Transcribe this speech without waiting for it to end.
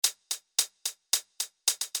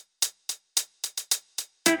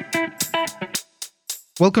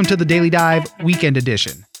Welcome to the Daily Dive Weekend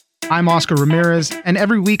Edition. I'm Oscar Ramirez, and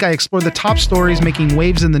every week I explore the top stories making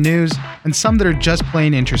waves in the news and some that are just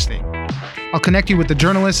plain interesting. I'll connect you with the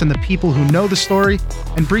journalists and the people who know the story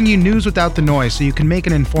and bring you news without the noise so you can make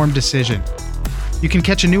an informed decision. You can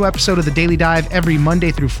catch a new episode of the Daily Dive every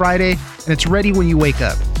Monday through Friday, and it's ready when you wake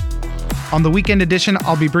up. On the Weekend Edition,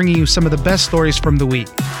 I'll be bringing you some of the best stories from the week.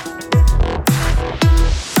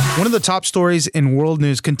 One of the top stories in world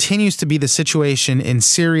news continues to be the situation in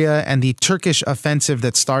Syria and the Turkish offensive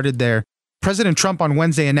that started there. President Trump on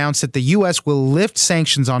Wednesday announced that the U.S. will lift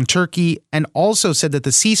sanctions on Turkey and also said that the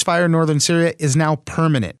ceasefire in northern Syria is now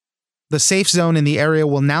permanent. The safe zone in the area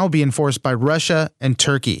will now be enforced by Russia and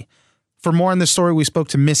Turkey. For more on this story, we spoke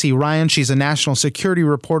to Missy Ryan. She's a national security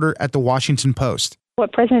reporter at The Washington Post.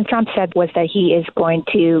 What President Trump said was that he is going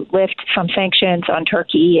to lift some sanctions on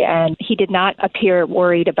Turkey, and he did not appear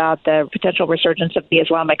worried about the potential resurgence of the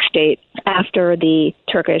Islamic State after the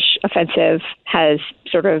Turkish offensive has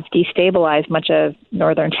sort of destabilized much of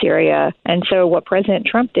northern Syria. And so what President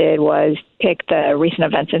Trump did was pick the recent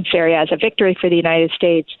events in Syria as a victory for the United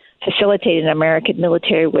States, facilitate an American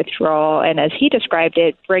military withdrawal, and as he described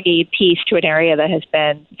it, bringing peace to an area that has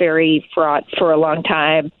been very fraught for a long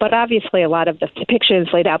time. But obviously a lot of the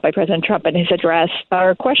depictions laid out by President Trump in his address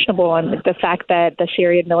are questionable on the fact that the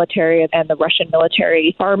Syrian military and the Russian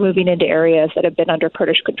military are moving into areas that have been under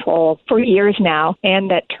Kurdish control for years now,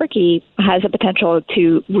 and that Turkey has a potential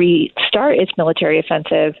to restart its military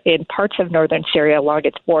offensive in parts of northern Syria along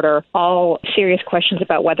its border. All serious questions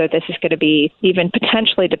about whether this is going to be even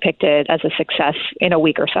potentially depicted as a success in a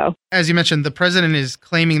week or so. As you mentioned, the president is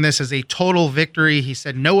claiming this as a total victory. He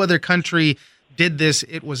said no other country did this.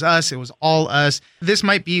 It was us. It was all us. This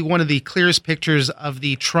might be one of the clearest pictures of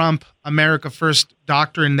the Trump America First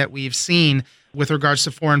doctrine that we've seen with regards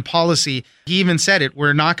to foreign policy. He even said it.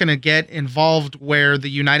 We're not going to get involved where the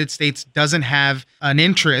United States doesn't have an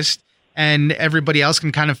interest and everybody else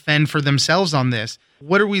can kind of fend for themselves on this.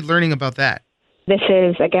 What are we learning about that? This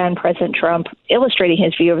is, again, President Trump illustrating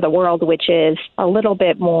his view of the world, which is a little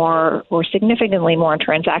bit more or significantly more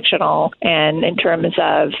transactional, and in terms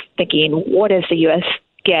of thinking, what does the U.S.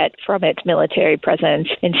 get from its military presence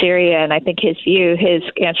in Syria? And I think his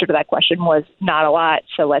answer to that question was not a lot,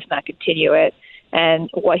 so let's not continue it. And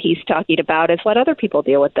what he's talking about is let other people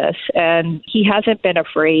deal with this. And he hasn't been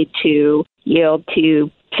afraid to yield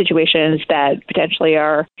to situations that potentially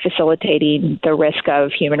are facilitating the risk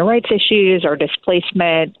of human rights issues or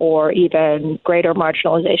displacement or even greater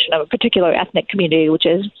marginalization of a particular ethnic community, which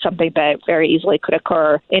is something that very easily could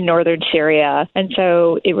occur in northern Syria. And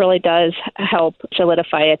so it really does help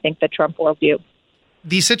solidify, I think, the Trump worldview.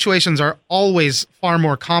 These situations are always far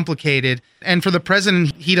more complicated. And for the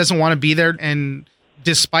president, he doesn't want to be there. And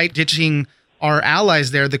despite ditching our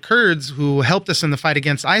allies there, the Kurds who helped us in the fight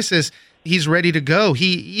against ISIS, he's ready to go.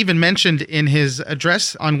 He even mentioned in his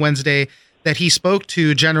address on Wednesday that he spoke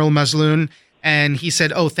to General Mazloum and he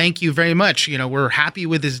said, "Oh, thank you very much. We're happy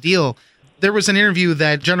with this deal." There was an interview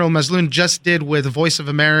that General Mazloum just did with Voice of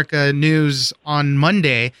America News on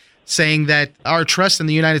Monday saying that our trust in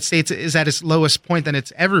the United States is at its lowest point than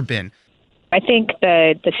it's ever been. I think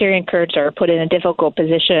that the Syrian Kurds are put in a difficult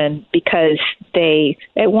position because they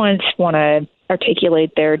at once want to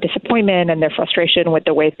articulate their disappointment and their frustration with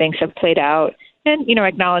the way things have played out and,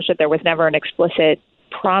 acknowledge that there was never an explicit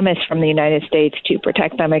promise from the United States to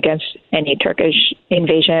protect them against any Turkish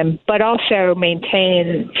invasion, but also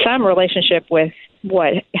maintain some relationship with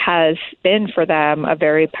what has been for them a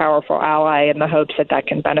very powerful ally in the hopes that that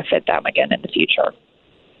can benefit them again in the future.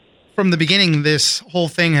 From the beginning, this whole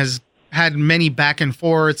thing has had many back and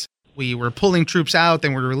forths. We were pulling troops out,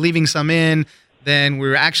 then we were leaving some in. Then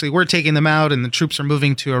we're taking them out, and the troops are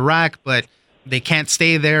moving to Iraq, but they can't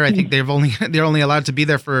stay there. I think they're only allowed to be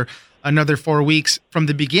there for another 4 weeks. From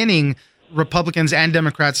the beginning, Republicans and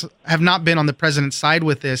Democrats have not been on the president's side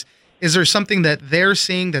with this. Is there something that they're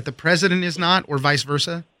seeing that the president is not, or vice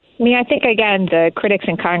versa? I think, again, the critics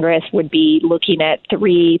in Congress would be looking at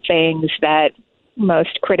three things that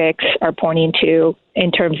most critics are pointing to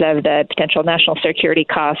in terms of the potential national security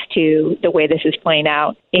cost to the way this is playing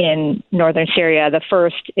out in northern Syria. The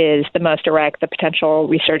first is the most direct, the potential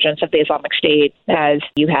resurgence of the Islamic State as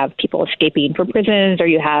you have people escaping from prisons or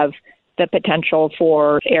you have the potential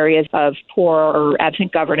for areas of poor or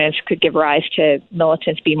absent governance could give rise to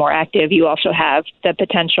militants being more active. You also have the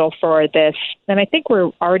potential for this, and I think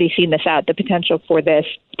we're already seeing this out, the potential for this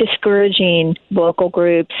discouraging local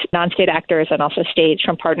groups, non-state actors, and also states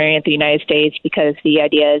from partnering with the United States because the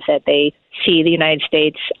idea is that they see the United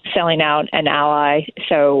States selling out an ally,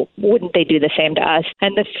 so wouldn't they do the same to us?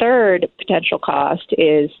 And the third potential cost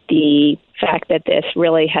is the fact that this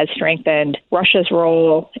really has strengthened Russia's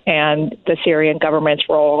role and the Syrian government's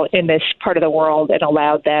role in this part of the world and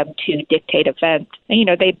allowed them to dictate events. And,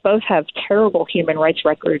 they both have terrible human rights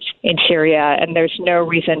records in Syria, and there's no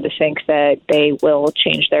reason to think that they will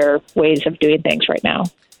change their ways of doing things right now.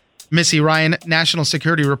 Missy Ryan, national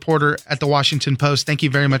security reporter at The Washington Post. Thank you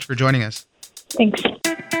very much for joining us. Thanks.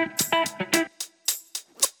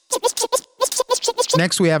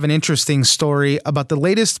 Next, we have an interesting story about the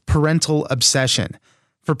latest parental obsession.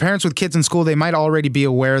 For parents with kids in school, they might already be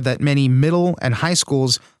aware that many middle and high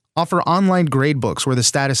schools offer online grade books where the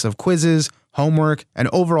status of quizzes, homework, and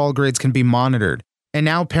overall grades can be monitored. And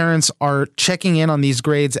now parents are checking in on these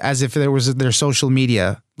grades as if there was their social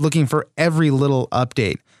media, looking for every little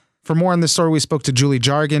update. For more on this story, we spoke to Julie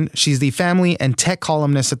Jargon. She's the family and tech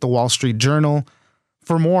columnist at the Wall Street Journal.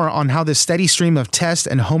 For more on how this steady stream of test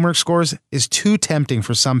and homework scores is too tempting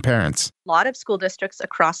for some parents. A lot of school districts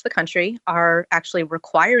across the country are actually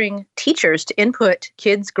requiring teachers to input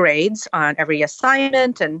kids' grades on every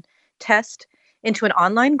assignment and test into an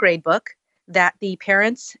online gradebook that the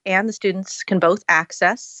parents and the students can both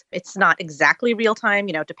access. It's not exactly real time,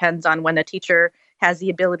 it depends on when the teacher has the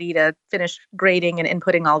ability to finish grading and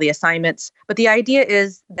inputting all the assignments. But the idea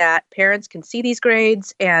is that parents can see these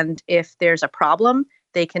grades, and if there's a problem,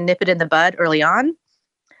 they can nip it in the bud early on.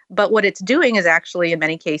 But what it's doing is actually, in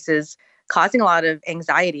many cases, causing a lot of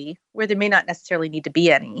anxiety where there may not necessarily need to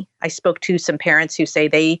be any. I spoke to some parents who say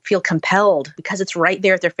they feel compelled because it's right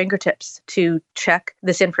there at their fingertips to check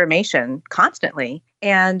this information constantly.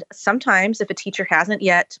 And sometimes if a teacher hasn't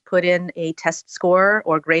yet put in a test score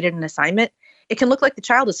or graded an assignment, it can look like the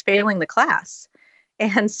child is failing the class.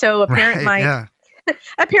 And so a parent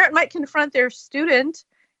might confront their student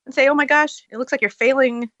and say, "Oh my gosh, it looks like you're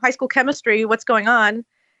failing high school chemistry. What's going on?"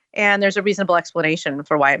 And there's a reasonable explanation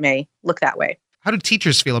for why it may look that way. How do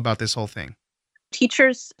teachers feel about this whole thing?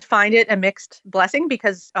 Teachers find it a mixed blessing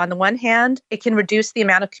because on the one hand, it can reduce the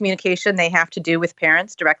amount of communication they have to do with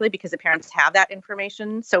parents directly because the parents have that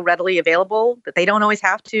information so readily available that they don't always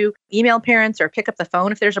have to email parents or pick up the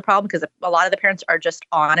phone if there's a problem because a lot of the parents are just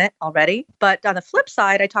on it already. But on the flip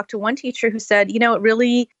side, I talked to one teacher who said, it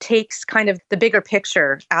really takes kind of the bigger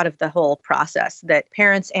picture out of the whole process, that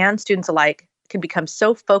parents and students alike can become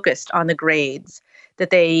so focused on the grades that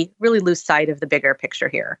they really lose sight of the bigger picture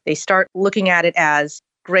here. They start looking at it as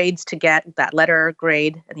grades to get, that letter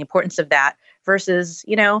grade and the importance of that versus,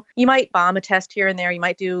 you might bomb a test here and there, you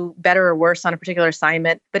might do better or worse on a particular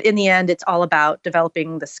assignment, but in the end, it's all about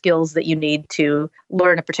developing the skills that you need to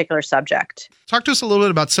learn a particular subject. Talk to us a little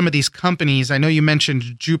bit about some of these companies. I know you mentioned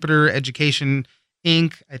Jupiter Education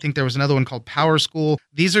Inc. I think there was another one called Power School.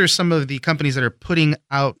 These are some of the companies that are putting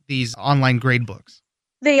out these online grade books.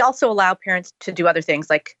 They also allow parents to do other things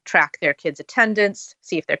like track their kids' attendance,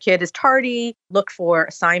 see if their kid is tardy, look for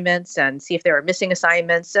assignments and see if there are missing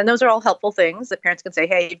assignments. And those are all helpful things that parents can say,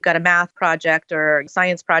 hey, you've got a math project or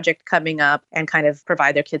science project coming up, and kind of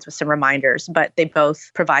provide their kids with some reminders. But they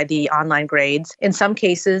both provide the online grades. In some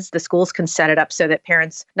cases, the schools can set it up so that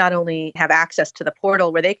parents not only have access to the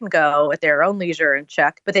portal where they can go at their own leisure and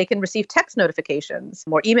check, but they can receive text notifications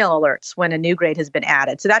or email alerts when a new grade has been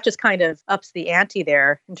added. So that just kind of ups the ante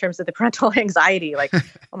there in terms of the parental anxiety, like,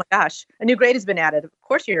 oh my gosh, a new grade has been added. Of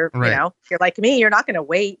course, if you're like me, you're not going to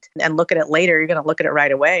wait and look at it later. You're going to look at it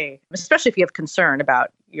right away, especially if you have concern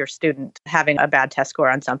about your student having a bad test score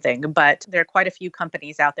on something. But there are quite a few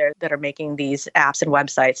companies out there that are making these apps and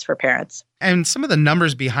websites for parents. And some of the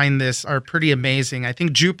numbers behind this are pretty amazing. I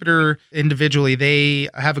think Jupiter individually, they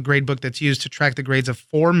have a grade book that's used to track the grades of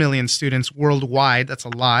 4 million students worldwide. That's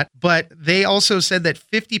a lot. But they also said that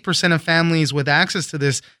 50% of families with access to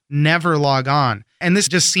this never log on. And this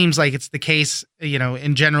just seems like it's the case,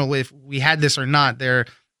 in general, if we had this or not, there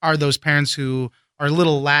are those parents who are a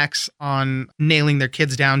little lax on nailing their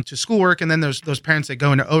kids down to schoolwork. And then there's those parents that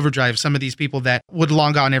go into overdrive, some of these people that would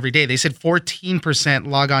log on every day. They said 14%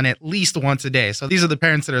 log on at least once a day. So these are the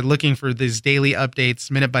parents that are looking for these daily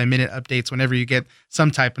updates, minute by minute updates whenever you get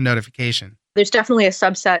some type of notification. There's definitely a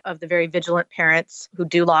subset of the very vigilant parents who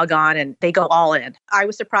do log on and they go all in. I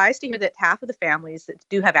was surprised to hear that half of the families that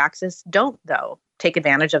do have access don't, though, take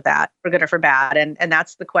advantage of that for good or for bad. And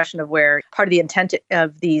that's the question of where part of the intent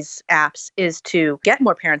of these apps is to get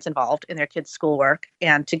more parents involved in their kids' schoolwork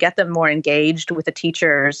and to get them more engaged with the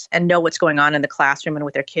teachers and know what's going on in the classroom and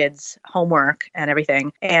with their kids' homework and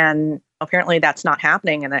everything. And apparently that's not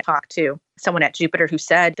happening. And I talked to someone at Jupiter who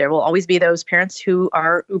said there will always be those parents who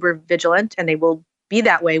are uber vigilant and they will be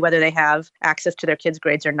that way whether they have access to their kids'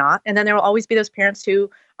 grades or not. And then there will always be those parents who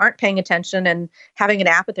aren't paying attention, and having an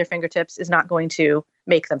app at their fingertips is not going to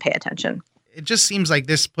make them pay attention. it just seems like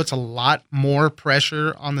this puts a lot more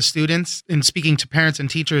pressure on the students. In speaking to parents and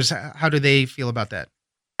teachers, how do they feel about that?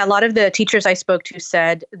 A lot of the teachers I spoke to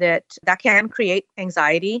said that can create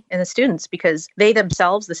anxiety in the students because they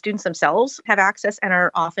themselves, the students themselves, have access and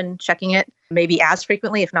are often checking it maybe as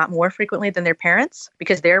frequently, if not more frequently than their parents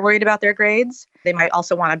because they're worried about their grades. They might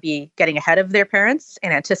also want to be getting ahead of their parents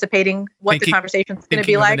and anticipating what the conversation's going to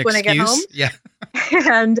be like when they get home. Yeah.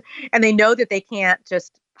 and they know that they can't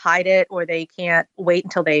just hide it or they can't wait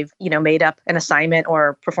until they've, made up an assignment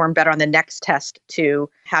or performed better on the next test to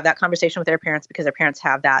have that conversation with their parents because their parents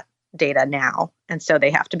have that data now. And so they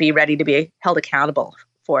have to be ready to be held accountable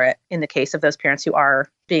for it in the case of those parents who are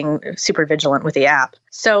being super vigilant with the app.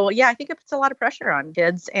 So yeah, I think it puts a lot of pressure on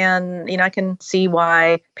kids. And, I can see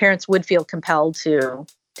why parents would feel compelled to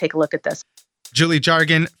take a look at this. Julie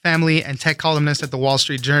Jargon, family and tech columnist at the Wall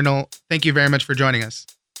Street Journal. Thank you very much for joining us.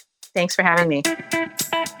 Thanks for having me.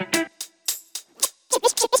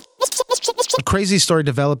 A crazy story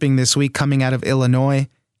developing this week coming out of Illinois.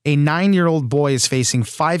 A 9-year-old boy is facing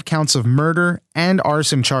 5 counts of murder and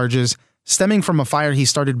arson charges stemming from a fire he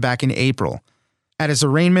started back in April. At his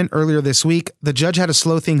arraignment earlier this week, the judge had to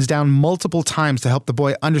slow things down multiple times to help the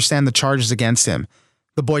boy understand the charges against him.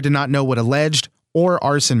 The boy did not know what alleged or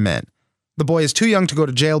arson meant. The boy is too young to go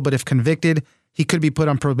to jail, but if convicted, he could be put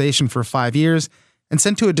on probation for 5 years and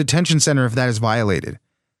sent to a detention center if that is violated.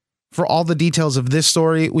 For all the details of this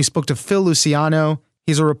story, we spoke to Phil Luciano.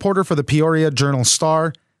 He's a reporter for the Peoria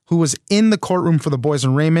Journal-Star who was in the courtroom for the boy's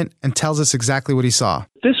arraignment and tells us exactly what he saw.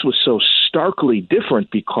 This was so starkly different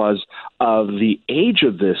because of the age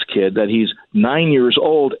of this kid, that he's 9 years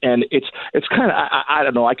old. And it's kind of, I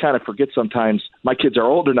don't know, I kind of forget sometimes. My kids are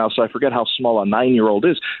older now, so I forget how small a 9-year-old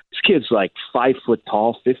is. This kid's like 5 foot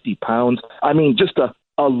tall, 50 pounds. I mean, just a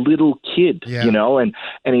little kid, and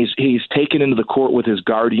he's taken into the court with his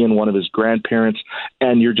guardian, one of his grandparents,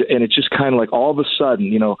 and it's just kind of like all of a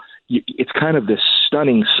sudden, it's kind of this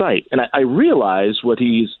stunning sight. And I realize what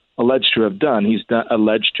he's alleged to have done. He's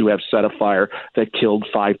alleged to have set a fire that killed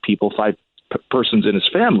 5 people, 5 persons in his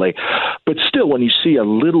family. But still, when you see a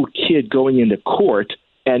little kid going into court,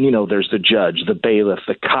 and, there's the judge, the bailiff,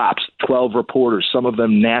 the cops, 12 reporters, some of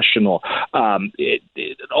them national,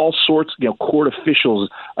 all sorts, court officials,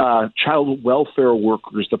 child welfare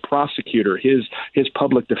workers, the prosecutor, his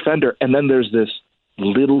public defender. And then there's this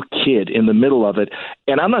little kid in the middle of it.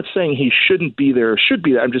 And I'm not saying he shouldn't be there or should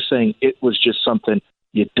be there. I'm just saying it was just something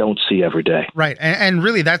you don't see every day. Right. And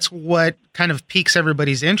really, that's what kind of piques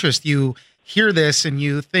everybody's interest. You hear this and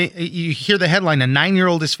you hear the headline, a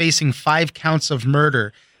 9-year-old is facing 5 counts of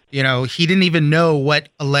murder. He didn't even know what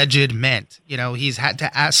alleged meant. He's had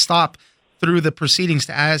to stop through the proceedings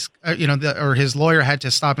to ask, or his lawyer had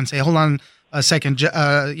to stop and say, hold on a second,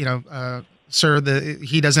 sir,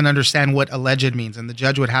 he doesn't understand what alleged means. And the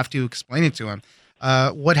judge would have to explain it to him.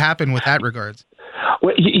 What happened with that regards?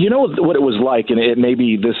 Well, you know what it was like, and it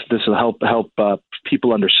maybe this will help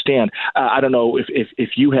people understand. I don't know if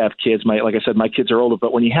you have kids. Like I said, my kids are older,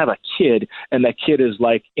 but when you have a kid and that kid is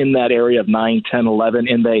like in that area of 9, 10, 11,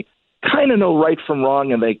 and they kind of know right from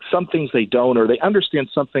wrong, and some things they don't, or they understand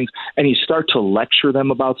some things, and you start to lecture them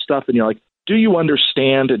about stuff, and you're like, do you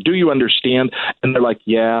understand? Do you understand? And they're like,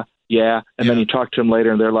 yeah. And then you talk to them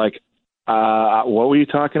later, and they're like, what were you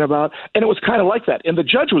talking about? And it was kind of like that. And the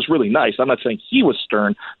judge was really nice. I'm not saying he was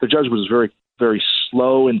stern. The judge was very, very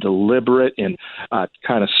slow and deliberate and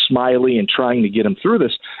kind of smiley and trying to get him through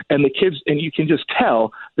this. And the kids, and you can just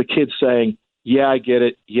tell the kids saying, yeah, I get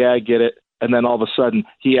it. Yeah, I get it. And then all of a sudden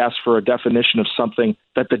he asked for a definition of something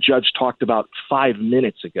that the judge talked about 5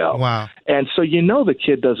 minutes ago. Wow. And so, the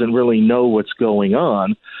kid doesn't really know what's going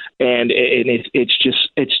on. And it's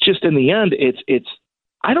just in the end, it's,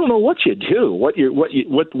 I don't know what you do, what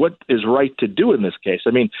is right to do in this case.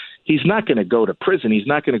 I mean, he's not going to go to prison. He's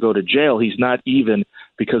not going to go to jail. He's not even,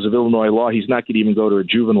 because of Illinois law, he's not going to even go to a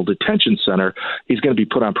juvenile detention center. He's going to be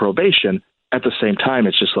put on probation. At the same time,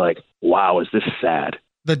 it's just like, wow, is this sad?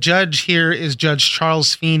 The judge here is Judge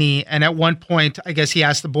Charles Feeney. And at one point, I guess he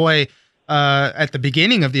asked the boy at the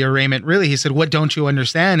beginning of the arraignment, really, he said, what don't you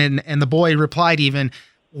understand? And the boy replied even,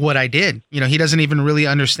 what I did. He doesn't even really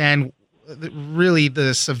understand really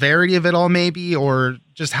the severity of it all, maybe, or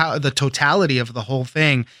just how the totality of the whole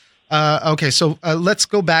thing. Okay, so let's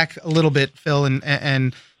go back a little bit, Phil,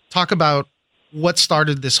 and talk about what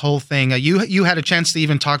started this whole thing. You had a chance to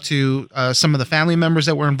even talk to some of the family members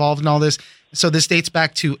that were involved in all this. So this dates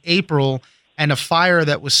back to April and a fire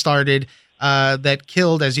that was started that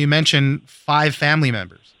killed, as you mentioned, 5 family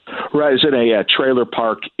members. Right, it was in a trailer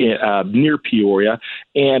park near Peoria,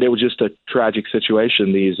 and it was just a tragic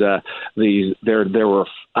situation. There were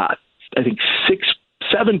I think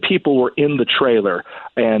 7 people were in the trailer,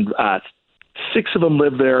 and 6 of them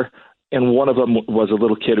lived there, and one of them was a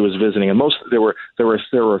little kid who was visiting. And there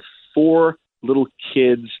were 4 little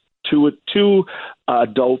kids, two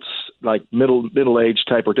adults, like middle-aged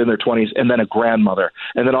type, or in their 20s, and then a grandmother.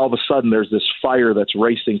 And then all of a sudden, there's this fire that's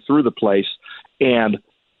racing through the place, and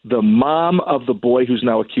the mom of the boy who's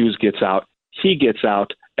now accused gets out. He gets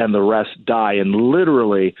out, and the rest die. And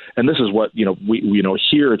literally, and this is what we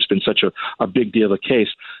here it's been such a big deal, the case.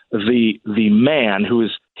 The man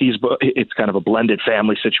it's kind of a blended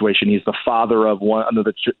family situation. He's the father of one of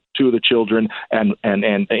the 2 of the children, and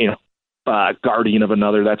guardian of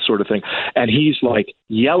another, that sort of thing. And he's like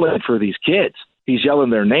yelling for these kids. He's yelling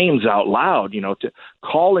their names out loud,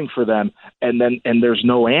 calling for them. And there's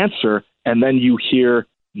no answer. And then you hear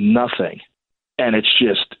nothing. And it's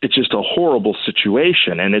just a horrible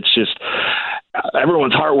situation. And it's just,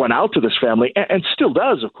 everyone's heart went out to this family, and still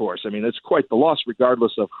does, of course. I mean, it's quite the loss,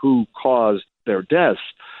 regardless of who caused their deaths.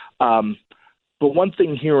 But one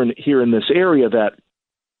thing here in this area that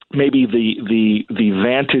maybe the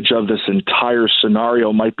vantage of this entire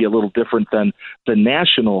scenario might be a little different than the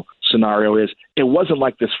national scenario is, it wasn't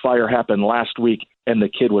like this fire happened last week and the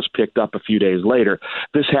kid was picked up a few days later.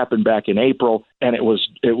 This happened back in April, and it was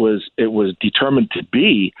determined to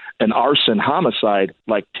be an arson homicide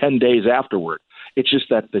like 10 days afterward. It's just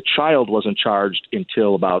that the child wasn't charged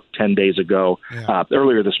until about 10 days ago,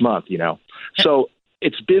 earlier this month, So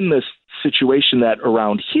it's been this situation that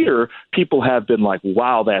around here, people have been like,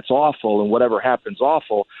 wow, that's awful, and whatever happens,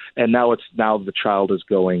 awful. And now the child is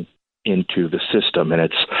going into the system.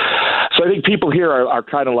 And so I think people here are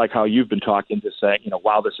kind of like how you've been talking, to saying,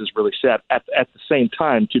 wow, this is really sad. At the same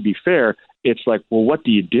time, to be fair, it's like, well, what do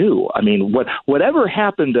you do? I mean, whatever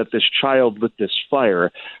happened that this child lit this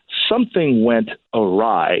fire, something went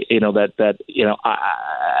awry.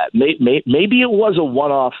 Maybe it was a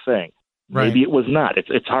one-off thing. Right. Maybe it was not.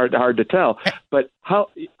 It's hard to tell. But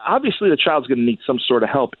obviously the child's going to need some sort of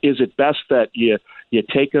help. Is it best that you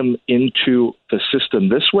take them into the system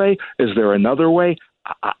this way? Is there another way?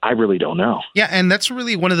 I really don't know. Yeah, and that's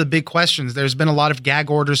really one of the big questions. There's been a lot of gag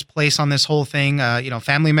orders placed on this whole thing.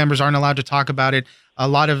 Family members aren't allowed to talk about it. A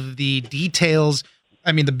lot of the details.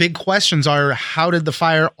 I mean, the big questions are, how did the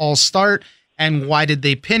fire all start? And why did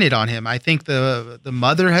they pin it on him? I think the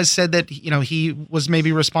mother has said that he was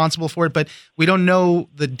maybe responsible for it, but we don't know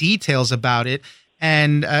the details about it.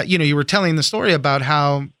 And you were telling the story about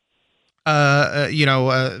how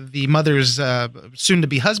the mother's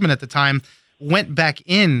soon-to-be husband at the time went back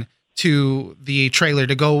in to the trailer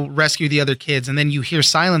to go rescue the other kids, and then you hear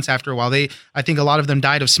silence after a while. I think a lot of them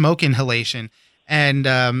died of smoke inhalation. And,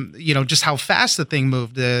 just how fast the thing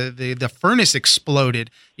moved, the furnace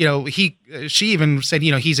exploded. She even said,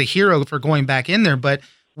 he's a hero for going back in there, but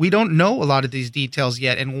we don't know a lot of these details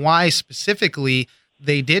yet, and why specifically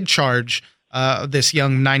they did charge this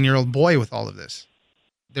young 9-year-old boy with all of this.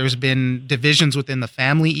 There's been divisions within the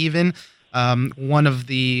family even. One of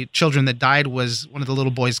the children that died was one of the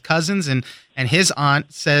little boy's cousins, and his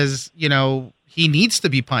aunt says, he needs to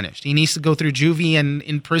be punished. He needs to go through juvie and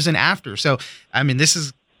in prison after. So, I mean, this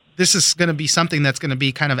is going to be something that's going to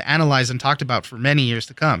be kind of analyzed and talked about for many years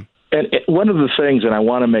to come. And one of the things, and I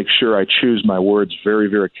want to make sure I choose my words very,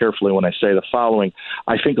 very carefully when I say the following,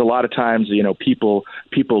 I think a lot of times, people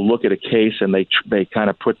look at a case and they kind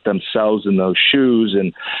of put themselves in those shoes.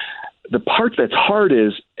 And the part that's hard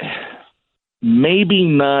is maybe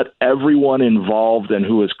not everyone involved and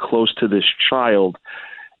who is close to this child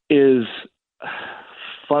is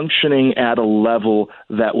functioning at a level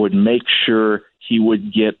that would make sure he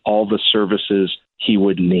would get all the services he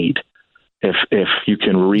would need, if you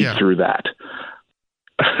can read through that.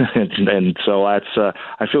 and so that's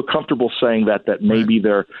I feel comfortable saying that maybe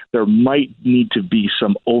there might need to be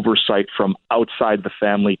some oversight from outside the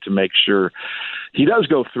family to make sure he does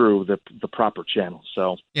go through the proper channels.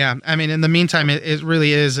 So yeah, I mean, in the meantime, it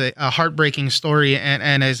really is a heartbreaking story,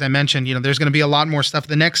 and as I mentioned, there's going to be a lot more stuff.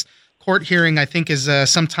 The next court hearing, I think, is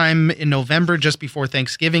sometime in November, just before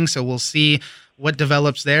Thanksgiving. So we'll see what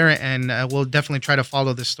develops there, and we'll definitely try to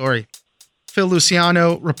follow this story. Phil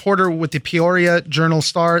Luciano, reporter with the Peoria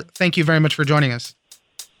Journal-Star, thank you very much for joining us.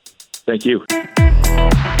 Thank you.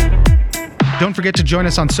 Don't forget to join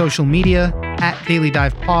us on social media, at Daily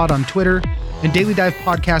Dive Pod on Twitter and Daily Dive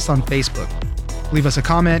Podcast on Facebook. Leave us a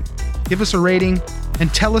comment, give us a rating,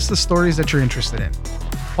 and tell us the stories that you're interested in.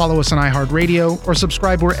 Follow us on iHeartRadio or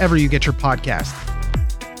subscribe wherever you get your podcast.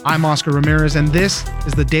 I'm Oscar Ramirez, and this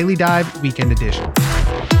is the Daily Dive Weekend Edition.